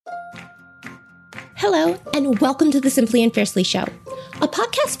Hello, and welcome to the Simply and Fiercely Show, a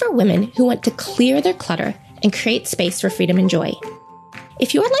podcast for women who want to clear their clutter and create space for freedom and joy.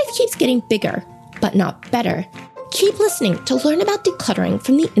 If your life keeps getting bigger, but not better, keep listening to learn about decluttering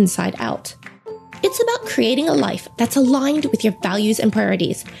from the inside out. It's about creating a life that's aligned with your values and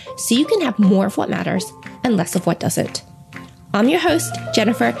priorities so you can have more of what matters and less of what doesn't. I'm your host,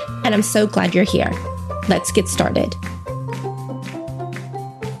 Jennifer, and I'm so glad you're here. Let's get started.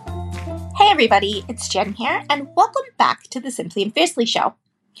 Hey everybody, it's Jen here, and welcome back to the Simply and Fiercely Show.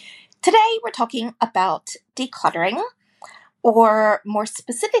 Today we're talking about decluttering, or more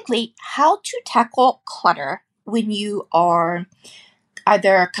specifically, how to tackle clutter when you are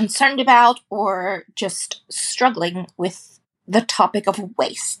either concerned about or just struggling with the topic of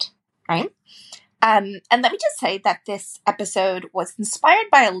waste, right? And let me just say that this episode was inspired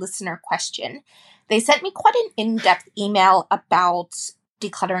by a listener question. They sent me quite an in-depth email about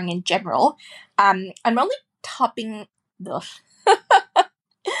decluttering in general. I'm only topping the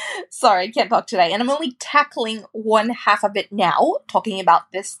sorry, I can't talk today. And I'm only tackling one half of it now, talking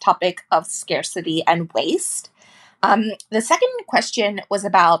about this topic of scarcity and waste. The second question was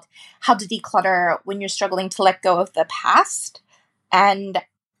about how to declutter when you're struggling to let go of the past. And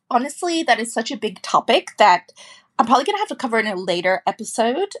honestly, that is such a big topic that I'm probably going to have to cover in a later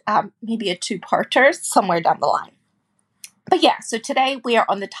episode, maybe a two-parter somewhere down the line. But yeah, so today we are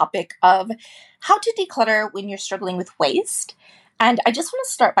on the topic of how to declutter when you're struggling with waste. And I just want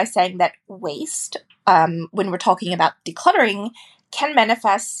to start by saying that waste, when we're talking about decluttering, can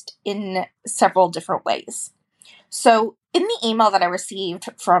manifest in several different ways. So in the email that I received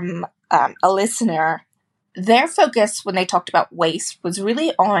from a listener, their focus when they talked about waste was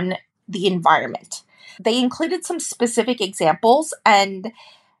really on the environment. They included some specific examples, and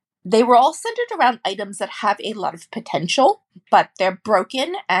they were all centered around items that have a lot of potential, but they're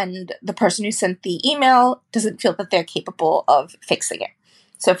broken, and the person who sent the email doesn't feel that they're capable of fixing it.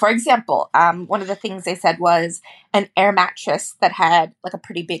 So, for example, one of the things they said was an air mattress that had like a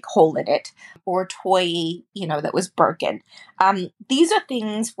pretty big hole in it, or a toy, that was broken. These are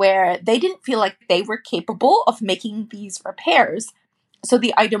things where they didn't feel like they were capable of making these repairs, so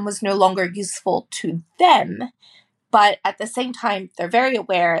the item was no longer useful to them. But at the same time, they're very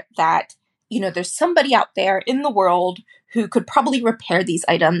aware that, there's somebody out there in the world who could probably repair these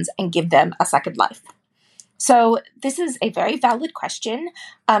items and give them a second life. So this is a very valid question,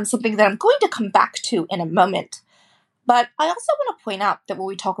 something that I'm going to come back to in a moment. But I also want to point out that when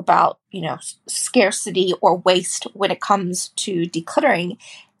we talk about, scarcity or waste when it comes to decluttering,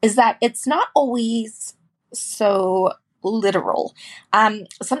 is that it's not always so literal.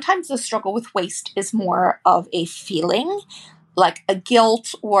 Sometimes the struggle with waste is more of a feeling, like a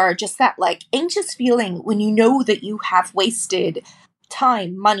guilt or just that like anxious feeling when you know that you have wasted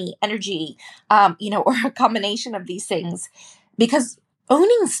time, money, energy, or a combination of these things. Because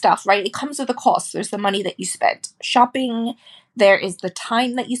owning stuff, right, it comes with a cost. There's the money that you spent shopping. There is the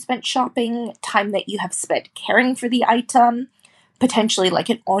time that you spent shopping, time that you have spent caring for the item, potentially like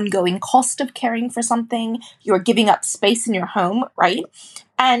an ongoing cost of caring for something. You're giving up space in your home, right?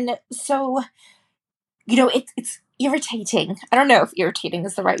 And so, it's irritating. I don't know if irritating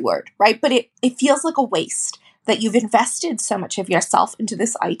is the right word, right? But it feels like a waste that you've invested so much of yourself into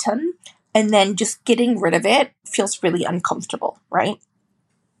this item, and then just getting rid of it feels really uncomfortable, right?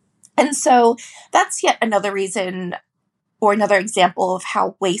 And so that's yet another reason or another example of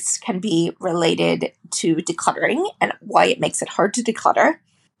how waste can be related to decluttering and why it makes it hard to declutter.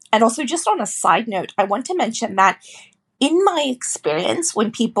 And also, just on a side note, I want to mention that in my experience, when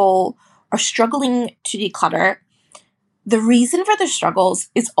people are struggling to declutter, the reason for their struggles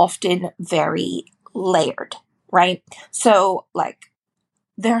is often very layered, right? So,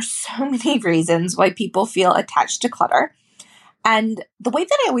 there are so many reasons why people feel attached to clutter. And the way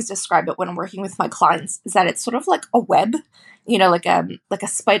that I always describe it when I'm working with my clients is that it's sort of like a web, like a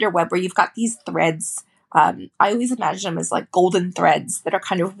spider web where you've got these threads. I always imagine them as like golden threads that are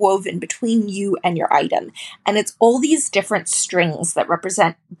kind of woven between you and your item. And it's all these different strings that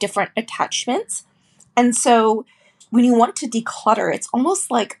represent different attachments. And so when you want to declutter, it's almost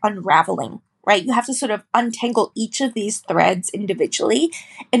like unraveling, right? You have to sort of untangle each of these threads individually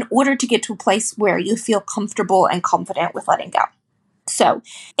in order to get to a place where you feel comfortable and confident with letting go. So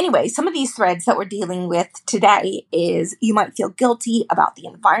anyway, some of these threads that we're dealing with today is you might feel guilty about the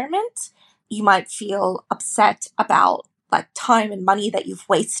environment. You might feel upset about like time and money that you've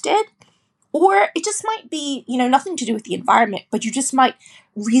wasted. Or it just might be, nothing to do with the environment, but you just might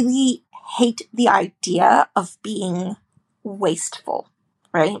really hate the idea of being wasteful,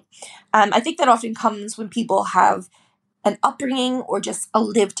 right? I think that often comes when people have an upbringing or just a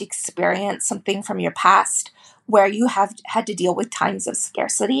lived experience, something from your past where you have had to deal with times of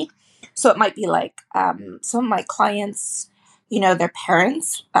scarcity. So it might be like some of my clients, their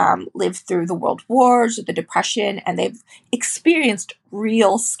parents lived through the world wars or the depression, and they've experienced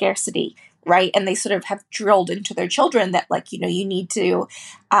real scarcity, right? And they sort of have drilled into their children that you need to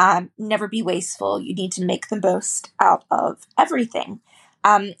never be wasteful. You need to make the most out of everything.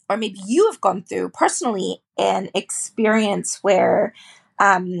 Or maybe you have gone through personally an experience where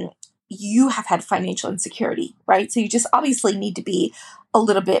you have had financial insecurity, right? So you just obviously need to be a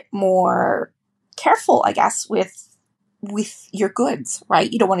little bit more careful, I guess, with your goods,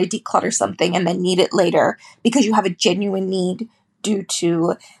 right? You don't want to declutter something and then need it later because you have a genuine need due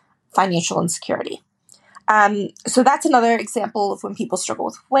to financial insecurity. So that's another example of when people struggle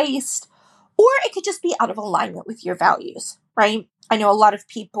with waste, or it could just be out of alignment with your values, right? I know a lot of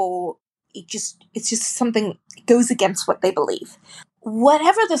people, it's just something that goes against what they believe.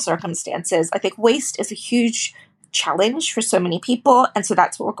 Whatever the circumstances, I think waste is a huge challenge for so many people, and so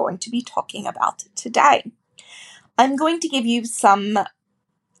that's what we're going to be talking about today. I'm going to give you some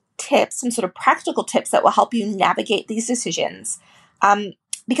tips, some sort of practical tips that will help you navigate these decisions.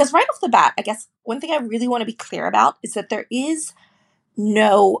 Because right off the bat, I guess one thing I really want to be clear about is that there is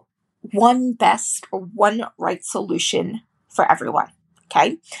no one best or one right solution for everyone,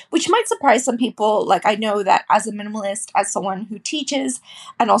 okay? Which might surprise some people. Like, I know that as a minimalist, as someone who teaches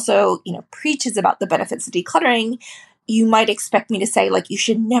and also, preaches about the benefits of decluttering, you might expect me to say, you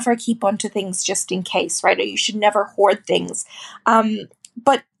should never keep onto things just in case, right? Or you should never hoard things.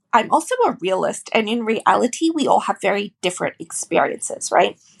 But I'm also a realist, and in reality, we all have very different experiences,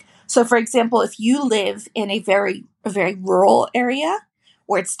 right? So, for example, if you live in a very rural area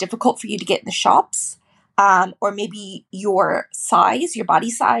where it's difficult for you to get in the shops, or maybe your body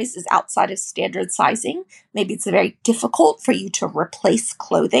size is outside of standard sizing, maybe it's very difficult for you to replace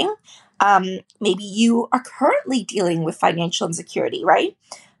clothing. Maybe you are currently dealing with financial insecurity, right?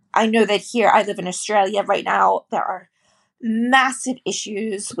 I know that here, I live in Australia right now, there are massive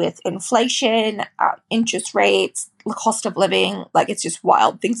issues with inflation, interest rates, the cost of living. It's just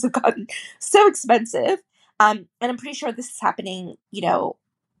wild. Things have gotten so expensive. And I'm pretty sure this is happening,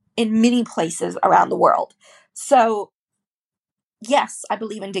 in many places around the world. So yes, I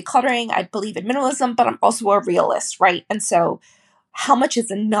believe in decluttering. I believe in minimalism, but I'm also a realist, right? And so how much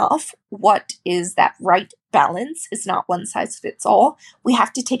is enough? What is that right balance is not one size fits all. We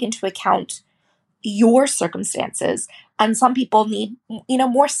have to take into account your circumstances. And some people need,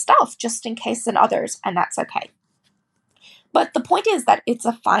 more stuff just in case than others, and that's okay. But the point is that it's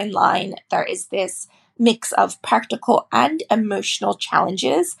a fine line. There is this mix of practical and emotional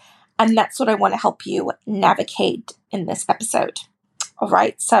challenges, and that's what I want to help you navigate in this episode. All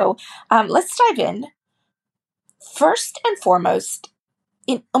right, so let's dive in. First and foremost,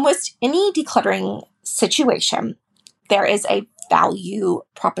 in almost any decluttering situation, there is a value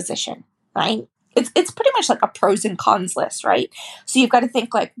proposition, right? It's pretty much like a pros and cons list, right? So you've got to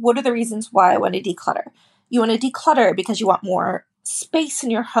think what are the reasons why I want to declutter? You want to declutter because you want more space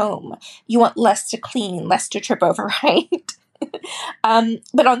in your home. You want less to clean, less to trip over, right? But on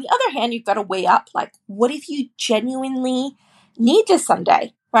the other hand, you've got to weigh up what if you genuinely need this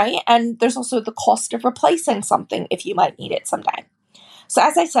someday, right? And there's also the cost of replacing something if you might need it someday. So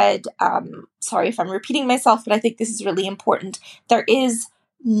as I said, sorry if I'm repeating myself, but I think this is really important. There is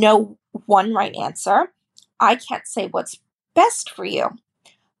no one right answer. I can't say what's best for you,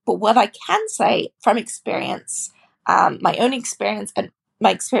 but what I can say from experience, my own experience and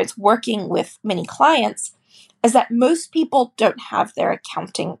my experience working with many clients, is that most people don't have their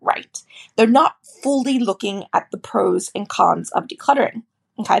accounting right. They're not fully looking at the pros and cons of decluttering.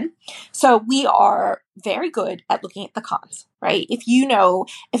 Okay. So we are very good at looking at the cons, right? If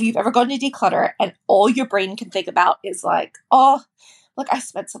you've ever gone to declutter and all your brain can think about is I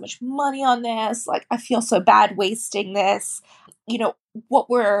spent so much money on this. I feel so bad wasting this. What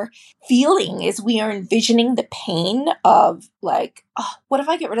we're feeling is we are envisioning the pain of what if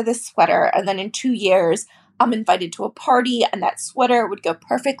I get rid of this sweater and then in 2 years I'm invited to a party and that sweater would go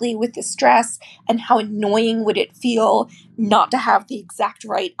perfectly with this dress, and how annoying would it feel not to have the exact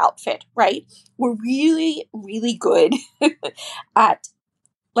right outfit, right? We're really, really good at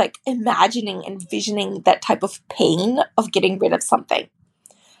imagining, envisioning that type of pain of getting rid of something.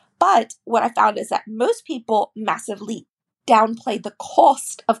 But what I found is that most people massively downplay the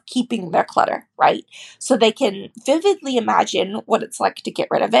cost of keeping their clutter, right? So they can vividly imagine what it's like to get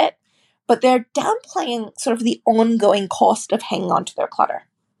rid of it, but they're downplaying sort of the ongoing cost of hanging on to their clutter,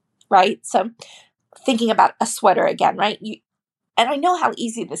 right? So thinking about a sweater again, right? And I know how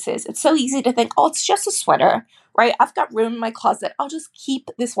easy this is. It's so easy to think, oh, it's just a sweater, right? I've got room in my closet. I'll just keep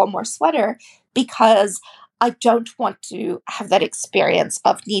this one more sweater because I don't want to have that experience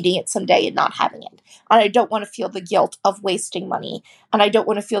of needing it someday and not having it. And I don't want to feel the guilt of wasting money. And I don't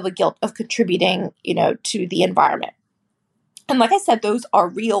want to feel the guilt of contributing, to the environment. And like I said, those are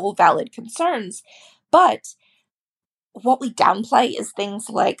real valid concerns. But what we downplay is things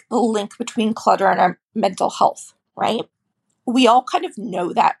like the link between clutter and our mental health, right? We all kind of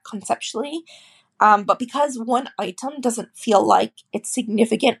know that conceptually. But because one item doesn't feel like it's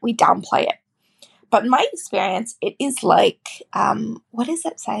significant, we downplay it. But in my experience, it is like, what is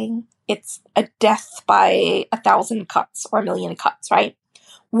it saying? It's a death by 1,000 cuts or 1,000,000 cuts, right?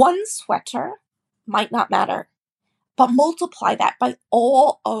 One sweater might not matter, but multiply that by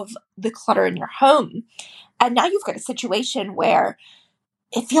all of the clutter in your home. And now you've got a situation where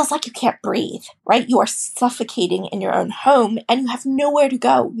it feels like you can't breathe, right? You are suffocating in your own home and you have nowhere to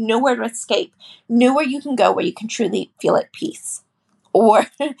go, nowhere to escape, nowhere you can go where you can truly feel at peace. Or,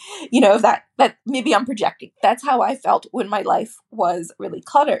 that maybe I'm projecting. That's how I felt when my life was really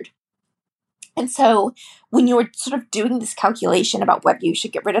cluttered. And so when you're sort of doing this calculation about whether you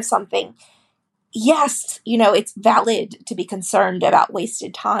should get rid of something, yes, it's valid to be concerned about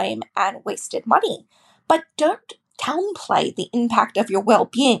wasted time and wasted money, but don't downplay the impact of your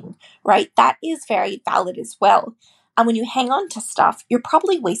well-being, right? That is very valid as well. And when you hang on to stuff, you're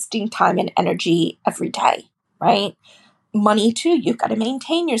probably wasting time and energy every day, right? Money too. You've got to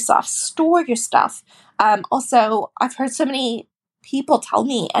maintain your stuff, store your stuff. Also, I've heard so many people tell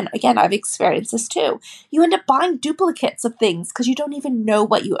me, and again, I've experienced this too, you end up buying duplicates of things because you don't even know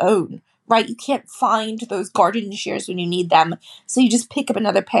what you own, right? You can't find those garden shears when you need them. So you just pick up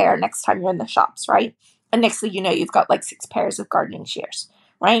another pair next time you're in the shops, right? And next thing you know, you've got like 6 pairs of gardening shears,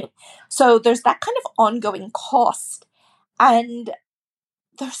 right? So there's that kind of ongoing cost. And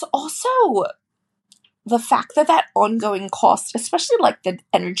there's also the fact that ongoing cost, especially like the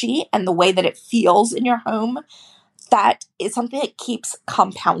energy and the way that it feels in your home, that is something that keeps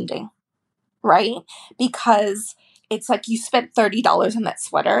compounding, right? Because it's like you spent $30 on that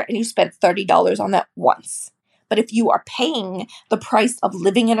sweater and you spent $30 on that once. But if you are paying the price of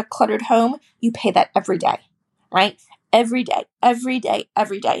living in a cluttered home, you pay that every day, right? Every day, every day,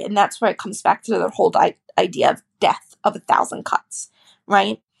 every day. And that's where it comes back to the whole idea of death of 1,000 cuts,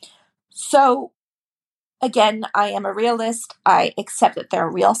 right? So again, I am a realist. I accept that there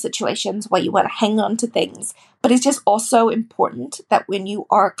are real situations where you want to hang on to things, but it's just also important that when you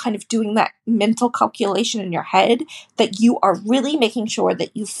are kind of doing that mental calculation in your head, that you are really making sure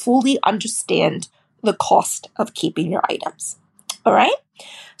that you fully understand the cost of keeping your items. All right?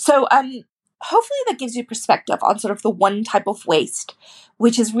 So, hopefully that gives you perspective on sort of the one type of waste,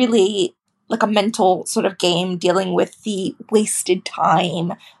 which is really like a mental sort of game dealing with the wasted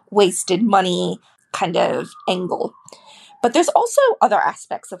time, wasted money kind of angle. But there's also other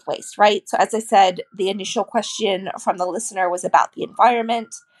aspects of waste, right? So as I said, the initial question from the listener was about the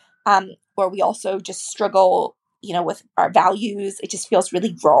environment, where we also just struggle, with our values. It just feels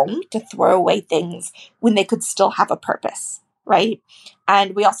really wrong to throw away things when they could still have a purpose, right?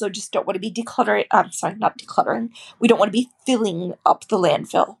 And we also just don't want to be not decluttering. We don't want to be filling up the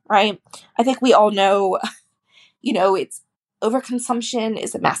landfill, right? I think we all know, it's overconsumption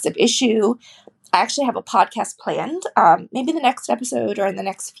is a massive issue. I actually have a podcast planned, maybe the next episode or in the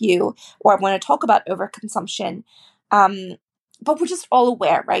next few, where I want to talk about overconsumption. But we're just all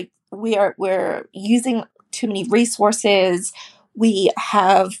aware, right? We're using too many resources. We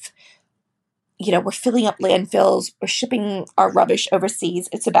have, we're filling up landfills. We're shipping our rubbish overseas.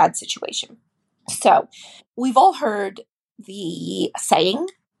 It's a bad situation. So we've all heard the saying,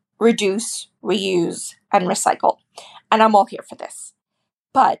 reduce, reuse, and recycle. And I'm all here for this.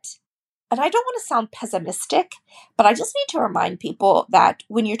 And I don't want to sound pessimistic, but I just need to remind people that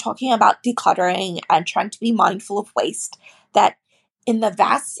when you're talking about decluttering and trying to be mindful of waste, that in the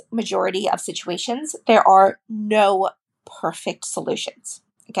vast majority of situations, there are no perfect solutions,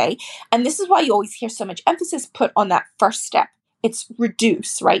 okay? And this is why you always hear so much emphasis put on that first step. It's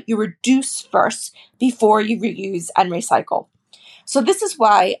reduce, right? You reduce first before you reuse and recycle. So this is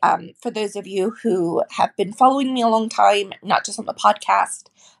why, for those of you who have been following me a long time, not just on the podcast,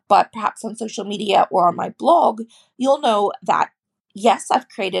 but perhaps on social media or on my blog, you'll know that, yes, I've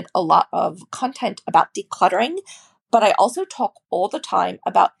created a lot of content about decluttering, but I also talk all the time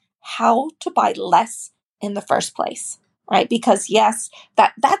about how to buy less in the first place, right? Because yes,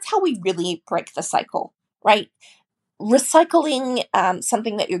 that's how we really break the cycle, right? Recycling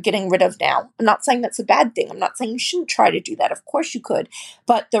something that you're getting rid of now. I'm not saying that's a bad thing. I'm not saying you shouldn't try to do that. Of course you could.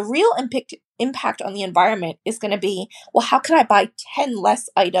 But the real impact on the environment is going to be, well, how can I buy 10 less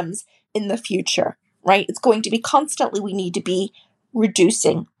items in the future, right? It's going to be constantly, we need to be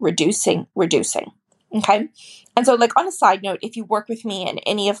reducing. Okay. And so, like, on a side note, if you work with me in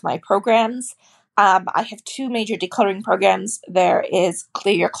any of my programs, I have two major decluttering programs. There is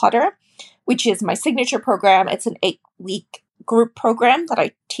Clear Your Clutter, which is my signature program. It's an 8-week group program that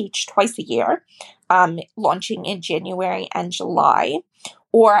I teach twice a year, launching in January and July.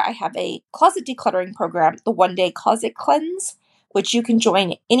 Or I have a closet decluttering program, the 1-day closet cleanse, which you can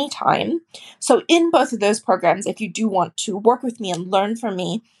join anytime. So in both of those programs, if you do want to work with me and learn from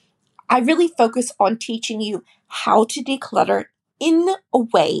me, I really focus on teaching you how to declutter in a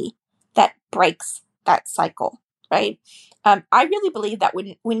way that breaks that cycle, right? I really believe that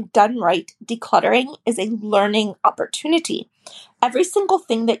when done right, decluttering is a learning opportunity. Every single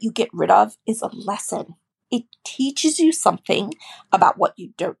thing that you get rid of is a lesson. It teaches you something about what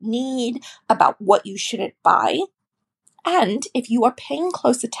you don't need, about what you shouldn't buy. And if you are paying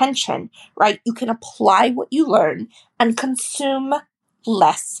close attention, right, you can apply what you learn and consume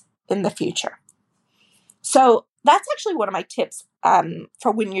less in the future. So that's actually one of my tips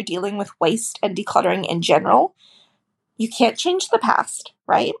for when you're dealing with waste and decluttering in general. You can't change the past,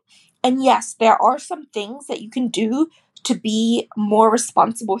 right? And yes, there are some things that you can do to be more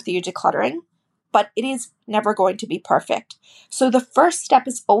responsible with your decluttering, but it is never going to be perfect. So the first step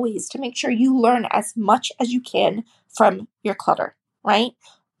is always to make sure you learn as much as you can from your clutter, right?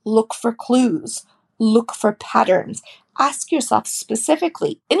 Look for clues, look for patterns. Ask yourself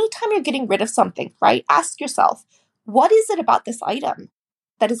specifically, anytime you're getting rid of something, right? Ask yourself, what is it about this item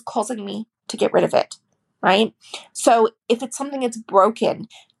that is causing me to get rid of it, right? So if it's something that's broken,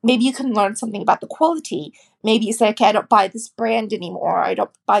 maybe you can learn something about the quality. Maybe you say, okay, I don't buy this brand anymore. I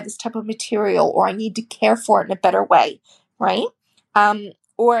don't buy this type of material, or I need to care for it in a better way, right?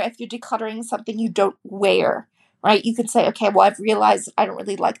 Or if you're decluttering something you don't wear, right? You can say, okay, well, I've realized I don't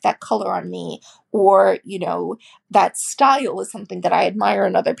really like that color on me, or, that style is something that I admire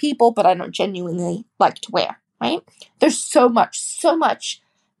in other people, but I don't genuinely like to wear, right? There's so much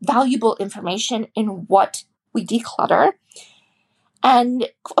valuable information in what we declutter. And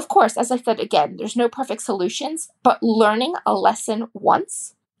of course, as I said again, there's no perfect solutions, but learning a lesson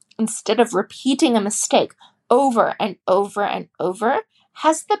once instead of repeating a mistake over and over and over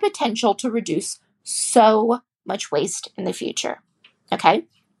has the potential to reduce so much waste in the future. Okay?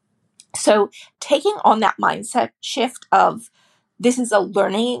 So taking on that mindset shift of this is a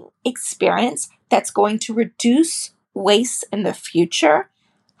learning experience that's going to reduce waste in the future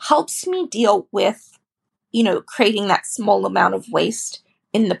helps me deal with creating that small amount of waste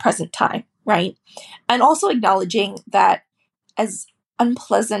in the present time, right? And also acknowledging that as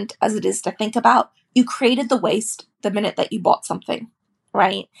unpleasant as it is to think about, you created the waste the minute that you bought something,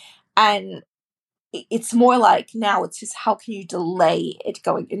 right? And it's more like now it's just how can you delay it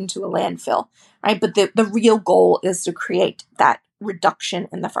going into a landfill, right? But the real goal is to create that reduction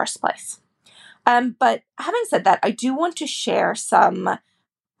in the first place. But having said that, I do want to share some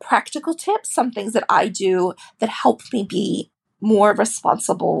practical tips, some things that I do that help me be more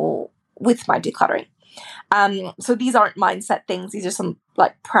responsible with my decluttering. So these aren't mindset things. These are some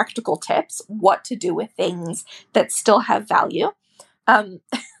like practical tips, what to do with things that still have value. And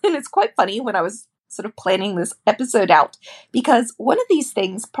it's quite funny when I was sort of planning this episode out, because one of these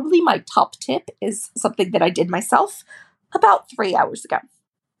things, probably my top tip, is something that I did myself about 3 hours ago.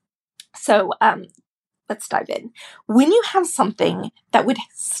 So, let's dive in. When you have something that would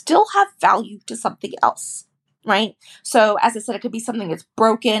still have value to something else, right? So as I said, it could be something that's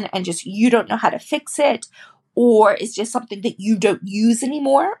broken and just you don't know how to fix it, or it's just something that you don't use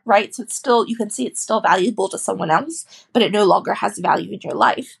anymore, right? So it's still, you can see it's still valuable to someone else, but it no longer has value in your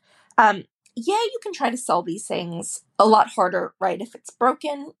life. You can try to sell these things a lot harder, right? If it's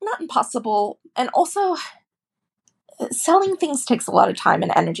broken, not impossible. And also, selling things takes a lot of time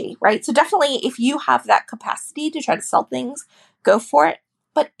and energy, right? So definitely if you have that capacity to try to sell things, go for it.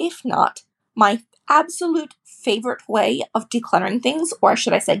 But if not, my absolute favorite way of decluttering things, or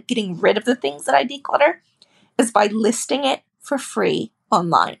should I say getting rid of the things that I declutter, is by listing it for free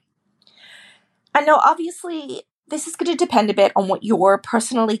online. I know obviously this is going to depend a bit on what you're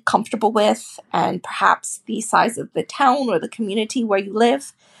personally comfortable with and perhaps the size of the town or the community where you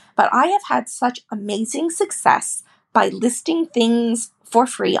live, but I have had such amazing success by listing things for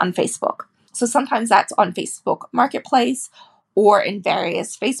free on Facebook. So sometimes that's on Facebook Marketplace or in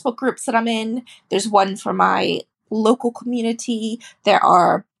various Facebook groups that I'm in. There's one for my local community. There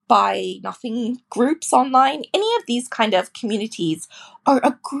are buy nothing groups online. Any of these kind of communities are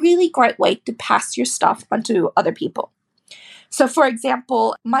a really great way to pass your stuff onto other people. So for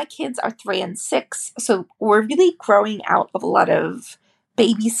example, my kids are 3 and 6, so we're really growing out of a lot of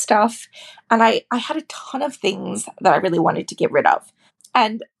baby stuff. And I had a ton of things that I really wanted to get rid of.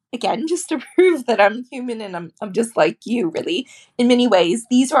 And again, just to prove that I'm human and I'm just like you, really, in many ways,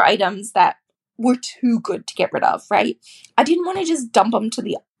 these were items that were too good to get rid of, right? I didn't want to just dump them to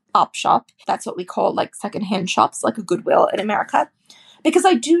the op shop. That's what we call like secondhand shops, like a Goodwill in America. Because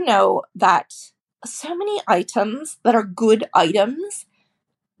I do know that so many items that are good items,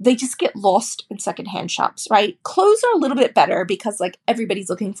 they just get lost in secondhand shops, right? Clothes are a little bit better because like everybody's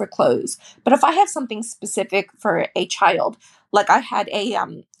looking for clothes. But if I have something specific for a child, like I had a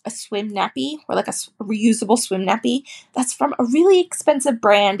swim nappy or like a reusable swim nappy that's from a really expensive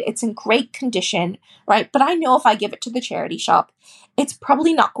brand. It's in great condition, right? But I know if I give it to the charity shop, it's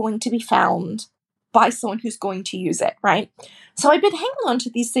probably not going to be found by someone who's going to use it, right? So I've been hanging on to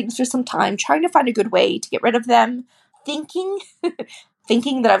these things for some time, trying to find a good way to get rid of them, thinking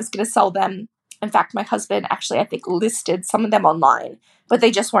that I was going to sell them. In fact, my husband actually, I think, listed some of them online, but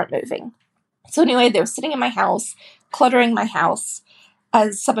they just weren't moving. So anyway, they were sitting in my house, cluttering my house.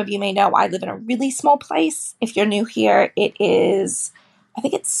 As some of you may know, I live in a really small place. If you're new here, it is, I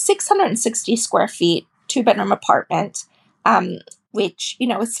think it's 660 square feet, 2-bedroom apartment, which,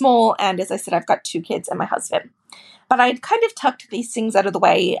 is small. And as I said, I've got 2 kids and my husband. But I'd kind of tucked these things out of the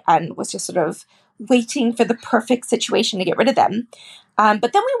way and was just sort of waiting for the perfect situation to get rid of them.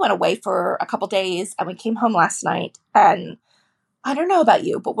 But then we went away for a couple days and we came home last night. And I don't know about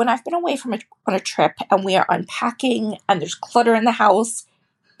you, but when I've been away on a trip and we are unpacking and there's clutter in the house,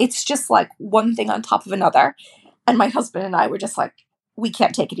 it's just like one thing on top of another. And my husband and I were just like, we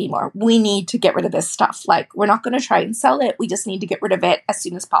can't take it anymore. We need to get rid of this stuff. Like, we're not going to try and sell it. We just need to get rid of it as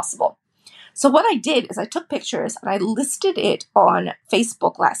soon as possible. So what I did is I took pictures and I listed it on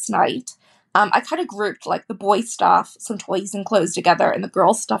Facebook last night. I kind of grouped like the boy stuff, some toys and clothes together, and the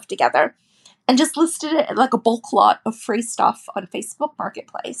girl stuff together, and just listed it like a bulk lot of free stuff on Facebook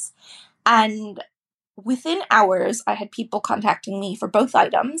Marketplace. And within hours, I had people contacting me for both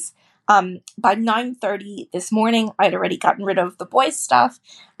items. By 9:30 this morning, I'd already gotten rid of the boys' stuff.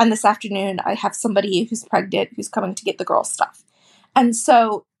 And this afternoon, I have somebody who's pregnant who's coming to get the girls' stuff. And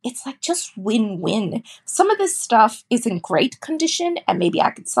so it's like just win-win. Some of this stuff is in great condition and maybe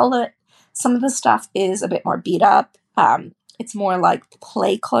I could sell it. Some of the stuff is a bit more beat up. It's more like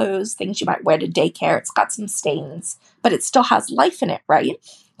play clothes, things you might wear to daycare. It's got some stains, but it still has life in it, right?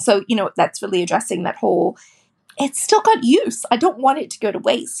 So, that's really addressing that whole, it's still got use. I don't want it to go to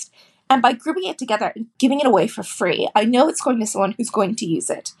waste. And by grouping it together and giving it away for free, I know it's going to someone who's going to use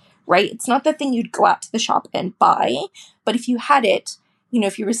it, right? It's not the thing you'd go out to the shop and buy, but if you had it,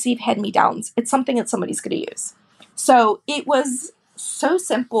 if you receive hand-me-downs, it's something that somebody's going to use. So it was so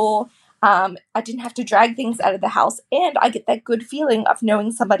simple. I didn't have to drag things out of the house, and I get that good feeling of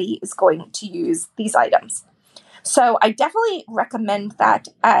knowing somebody is going to use these items. So I definitely recommend that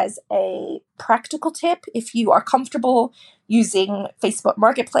as a practical tip. If you are comfortable using Facebook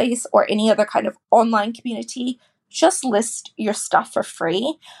Marketplace or any other kind of online community, just list your stuff for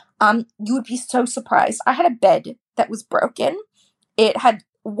free. You would be so surprised. I had a bed that was broken. It had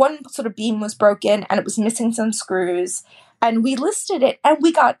one sort of beam was broken and it was missing some screws. And we listed it and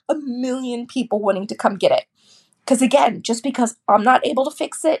we got 1 million people wanting to come get it. Because again, just because I'm not able to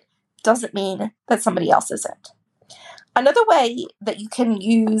fix it doesn't mean that somebody else isn't. Another way that you can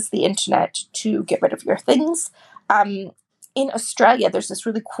use the internet to get rid of your things, in Australia, there's this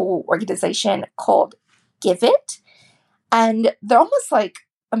really cool organization called Give It. And they're almost like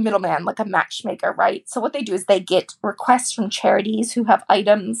a middleman, like a matchmaker, right? So what they do is they get requests from charities who have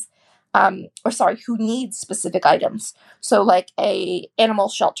items, who need specific items. So like a animal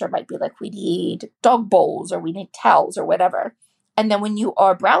shelter might be like, we need dog bowls or we need towels or whatever. And then when you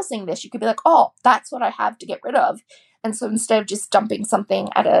are browsing this, you could be like, oh, that's what I have to get rid of. And so instead of just dumping something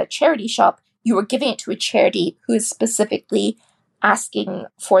at a charity shop, you are giving it to a charity who is specifically asking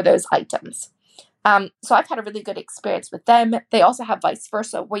for those items. So I've had a really good experience with them. They also have vice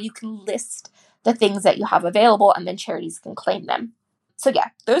versa, where you can list the things that you have available and then charities can claim them. So yeah,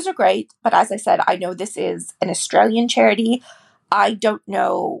 those are great. But as I said, I know this is an Australian charity. I don't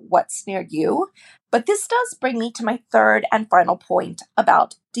know what's near you. But this does bring me to my third and final point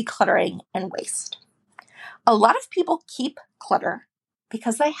about decluttering and waste. A lot of people keep clutter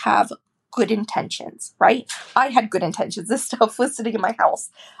because they have good intentions, right? I had good intentions. This stuff was sitting in my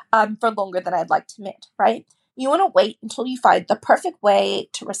house for longer than I'd like to admit, right? You want to wait until you find the perfect way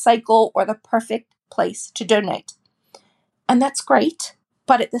to recycle or the perfect place to donate. And that's great.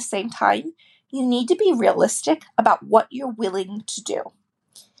 But at the same time, you need to be realistic about what you're willing to do.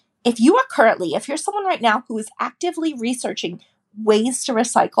 If you're someone right now who is actively researching ways to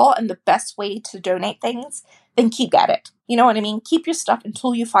recycle and the best way to donate things, then keep at it. You know what I mean? Keep your stuff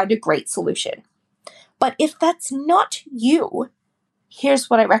until you find a great solution. But if that's not you, here's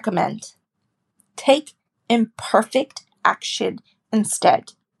what I recommend. Take imperfect action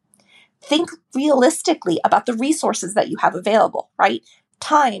instead. Think realistically about the resources that you have available, right?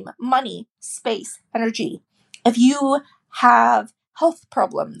 Time, money, space, energy. If you have health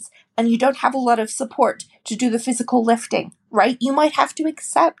problems and you don't have a lot of support to do the physical lifting, right? You might have to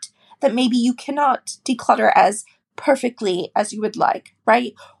accept that maybe you cannot declutter as perfectly as you would like,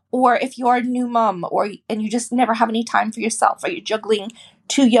 right? Or if you're a new mom and you just never have any time for yourself, or you're juggling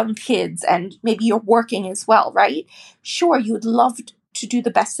 2 young kids and maybe you're working as well, right? Sure, you would love to do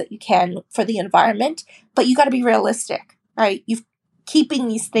the best that you can for the environment, but you got to be realistic, right? You've keeping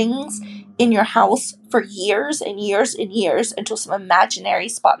these things in your house for years and years and years until some imaginary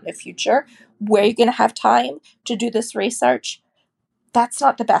spot in the future where you're going to have time to do this research. That's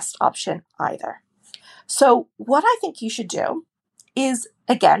not the best option either. So what I think you should do is,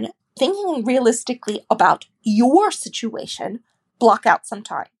 again, thinking realistically about your situation, block out some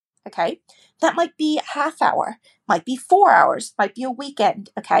time, okay? That might be a half hour, might be 4 hours, might be a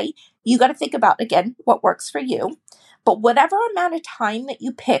weekend, okay? You got to think about, again, what works for you. But whatever amount of time that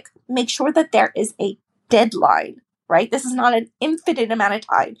you pick, make sure that there is a deadline, right? This is not an infinite amount of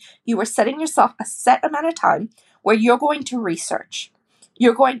time. You are setting yourself a set amount of time where you're going to research.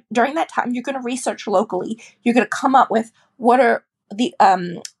 During that time, you're going to research locally. You're going to come up with what are the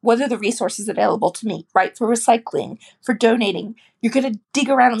resources available to me, right? For recycling, for donating. You're going to dig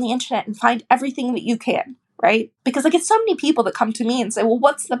around on the internet and find everything that you can, right? Because I get so many people that come to me and say, well,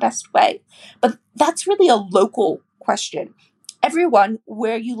 what's the best way? But that's really a local question. Everyone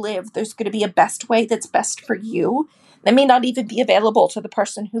where you live, there's going to be a best way that's best for you. That may not even be available to the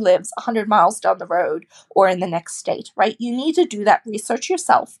person who lives 100 miles down the road or in the next state, right? You need to do that research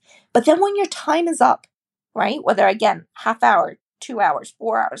yourself. But then when your time is up, right? Whether, again, half hour, 2 hours,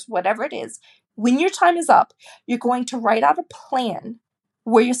 4 hours, whatever it is, when your time is up, you're going to write out a plan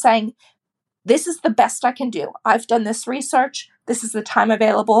where you're saying, this is the best I can do. I've done this research. This is the time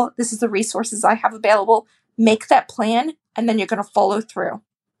available. This is the resources I have available. Make that plan, and then you're going to follow through,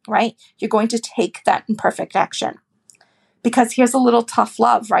 right? You're going to take that imperfect action. Because here's a little tough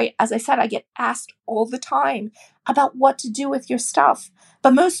love, right? As I said, I get asked all the time about what to do with your stuff.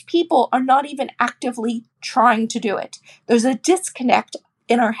 But most people are not even actively trying to do it. There's a disconnect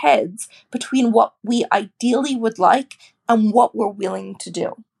in our heads between what we ideally would like and what we're willing to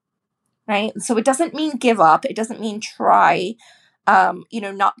do, right? So it doesn't mean give up. It doesn't mean try,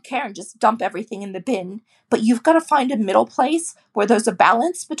 not care and just dump everything in the bin. But you've got to find a middle place where there's a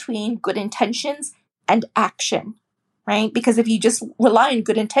balance between good intentions and action, right? Because if you just rely on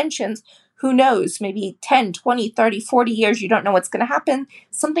good intentions, who knows, maybe 10, 20, 30, 40 years, you don't know what's going to happen.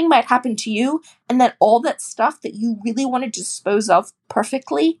 Something might happen to you, and then all that stuff that you really want to dispose of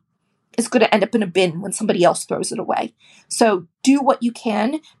perfectly is going to end up in a bin when somebody else throws it away. So do what you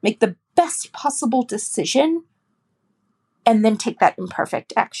can, make the best possible decision, and then take that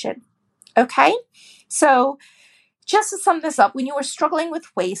imperfect action. Okay? So just to sum this up, when you are struggling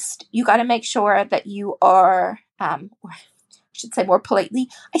with waste, you got to make sure that you are, I should say more politely,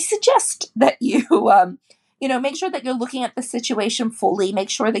 I suggest that you, make sure that you're looking at the situation fully. Make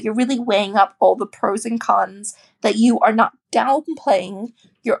sure that you're really weighing up all the pros and cons, that you are not downplaying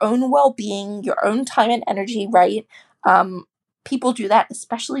your own well-being, your own time and energy, right? People do that,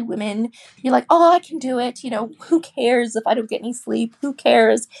 especially women. You're like, oh, I can do it. Who cares if I don't get any sleep? Who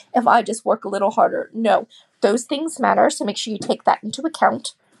cares if I just work a little harder? No, those things matter. So make sure you take that into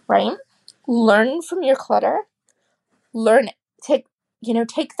account, right? Learn from your clutter.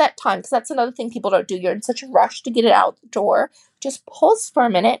 Take that time, because that's another thing people don't do. You're in such a rush to get it out the door. Just pause for a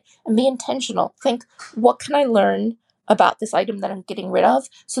minute and be intentional. Think, what can I learn about this item that I'm getting rid of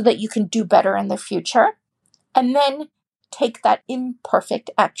so that you can do better in the future? And then take that imperfect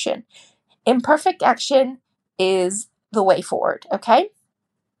action. Imperfect action is the way forward, okay?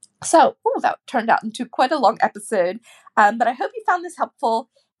 So, that turned out into quite a long episode, but I hope you found this helpful.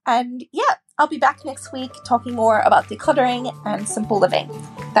 And yeah, I'll be back next week talking more about decluttering and simple living.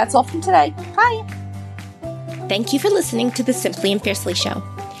 That's all from today. Bye! Thank you for listening to the Simply and Fiercely Show.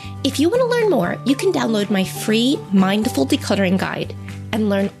 If you want to learn more, you can download my free Mindful Decluttering Guide and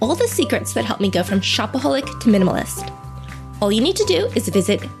learn all the secrets that help me go from shopaholic to minimalist. All you need to do is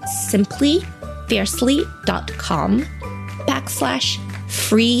visit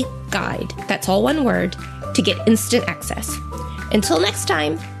simplyfiercely.com/free guide. That's all one word, to get instant access. Until next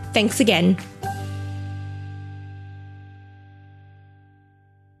time, thanks again.